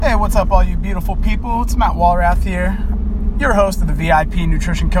what's up, all you beautiful people? It's Matt Walrath here, your host of the VIP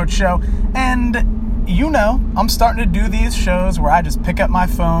Nutrition Coach Show. And you know, I'm starting to do these shows where I just pick up my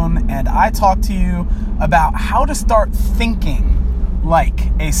phone and I talk to you about how to start thinking like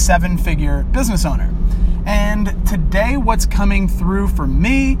a seven-figure business owner. And today, what's coming through for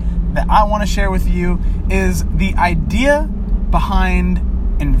me that I want to share with you is the idea behind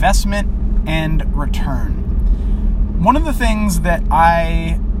investment and return. One of the things that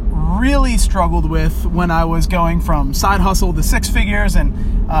I really struggled with when I was going from side hustle to six figures and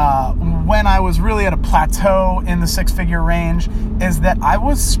when I was really at a plateau in the six-figure range is that I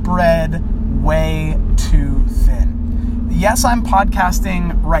was spread way too thin. Yes, I'm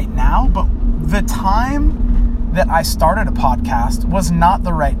podcasting right now, but the time that I started a podcast was not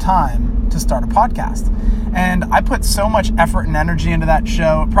the right time to start a podcast. And I put so much effort and energy into that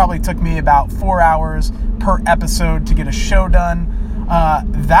show. It probably took me about 4 hours per episode to get a show done.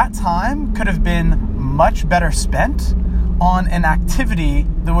 That time could have been much better spent on an activity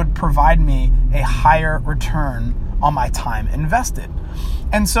that would provide me a higher return on my time invested.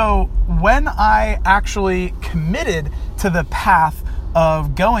 And so when I actually committed to the path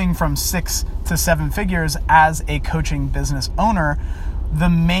of going from 6 to 7 figures as a coaching business owner, the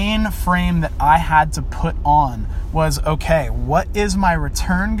main frame that I had to put on was, okay, what is my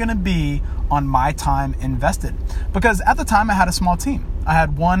return going to be on my time invested? Because at the time I had a small team. I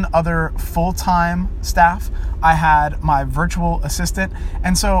had one other full-time staff. I had my virtual assistant.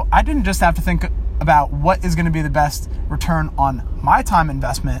 And so I didn't just have to think about what is going to be the best return on my time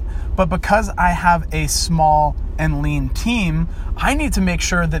investment, but because I have a small and lean team, I need to make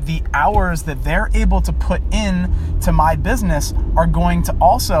sure that the hours that they're able to put in to my business are going to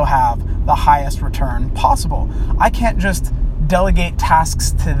also have the highest return possible. I can't just delegate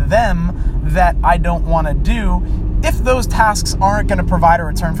tasks to them that I don't want to do if those tasks aren't going to provide a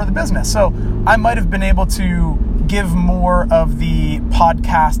return for the business. So I might have been able to give more of the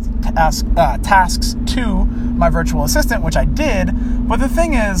podcast tasks to my virtual assistant, which I did. But the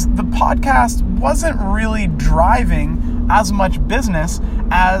thing is, the podcast wasn't really driving as much business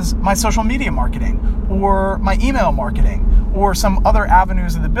as my social media marketing or my email marketing or some other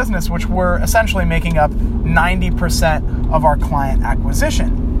avenues of the business, which were essentially making up 90% of our client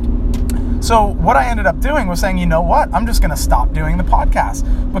acquisition. So what I ended up doing was saying, you know what, I'm just going to stop doing the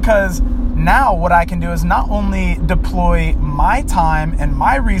podcast, because now what I can do is not only deploy my time and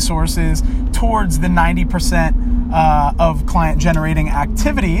my resources towards the 90% of client generating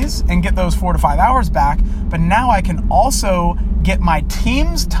activities and get those 4 to 5 hours back, but now I can also get my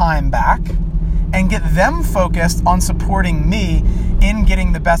team's time back and get them focused on supporting me in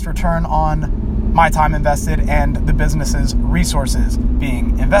getting the best return on my time invested and the business's resources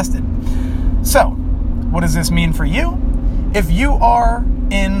being invested. So, what does this mean for you? If you are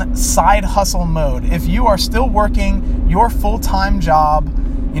in side hustle mode, if you are still working your full-time job,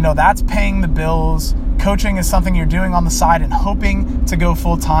 that's paying the bills, coaching is something you're doing on the side and hoping to go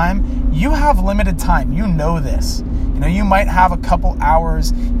full-time, you have limited time. You know this. You might have a couple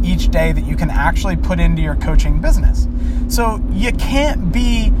hours each day that you can actually put into your coaching business. So you can't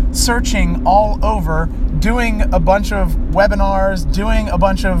be searching all over, doing a bunch of webinars, doing a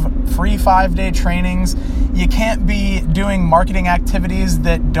bunch of free 5-day trainings. You can't be doing marketing activities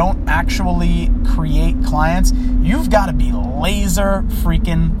that don't actually create clients. You've got to be laser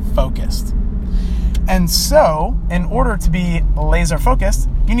freaking focused. And so, in order to be laser focused,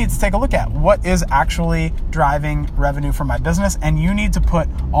 you need to take a look at what is actually driving revenue for my business, and you need to put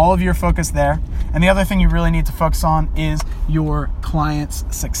all of your focus there. And the other thing you really need to focus on is your client's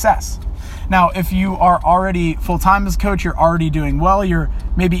success. Now, if you are already full-time as a coach, you're already doing well, you're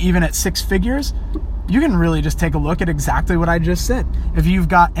maybe even at 6 figures, you can really just take a look at exactly what I just said. If you've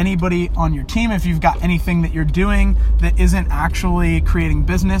got anybody on your team, if you've got anything that you're doing that isn't actually creating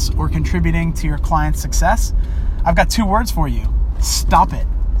business or contributing to your client's success, I've got 2 words for you. Stop it.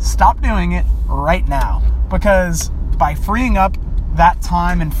 Stop doing it right now. Because by freeing up that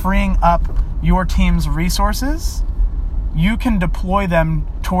time and freeing up your team's resources, you can deploy them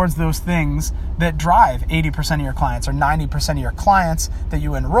towards those things that drive 80% of your clients or 90% of your clients that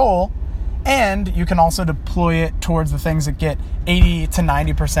you enroll. And you can also deploy it towards the things that get 80 to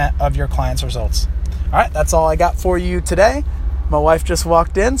 90% of your clients' results. All right, that's all I got for you today. My wife just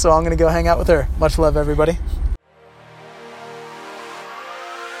walked in, so I'm going to go hang out with her. Much love, everybody.